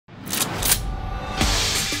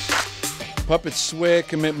Puppets swear,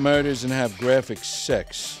 commit murders, and have graphic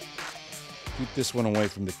sex. Keep this one away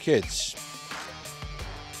from the kids.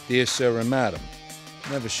 Dear Sir and Madam,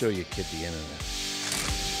 never show your kid the internet.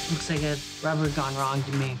 Looks like a rubber gone wrong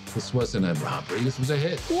to me. This wasn't a robbery, this was a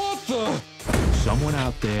hit. What the? Someone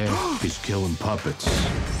out there is killing puppets.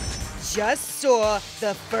 Just saw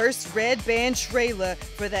the first red band trailer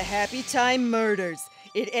for the Happytime Murders.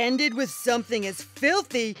 It ended with something as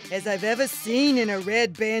filthy as I've ever seen in a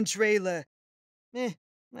red band trailer.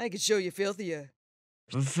 I could show you filthier.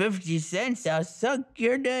 For 50 cents, I'll suck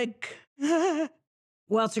your dick.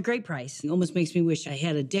 Well, it's a great price. It almost makes me wish I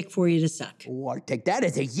had a dick for you to suck. Oh, I'll take that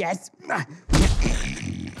as a yes.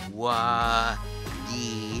 What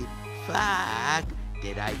the fuck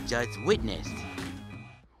did I just witness?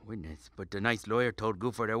 But the nice lawyer told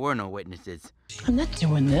Goofer there were no witnesses. I'm not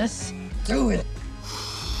doing this. Do it.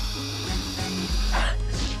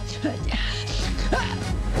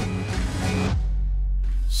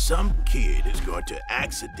 Some kid is going to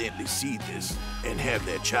accidentally see this and have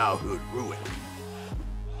their childhood ruined.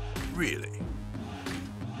 Really?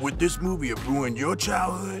 Would this movie have ruined your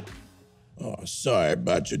childhood? Oh, sorry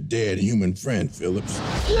about your dead human friend, Phillips.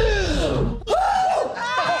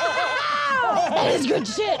 That is good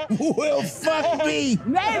shit. Well, fuck me.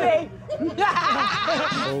 Maybe.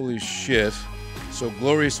 Holy shit. So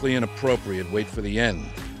gloriously inappropriate, wait for the end.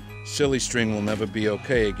 Silly string will never be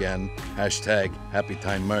okay again. Hashtag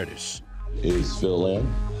Happytime Murders. Is Phil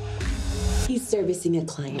in? He's servicing a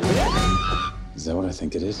client. Is that what I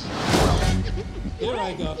think it is? Here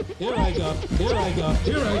I go. Here I go. Here I go.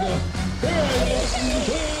 Here I go. Here I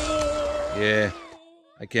go. Yeah,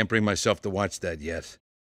 I can't bring myself to watch that yet.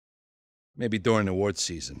 Maybe during award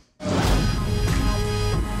season.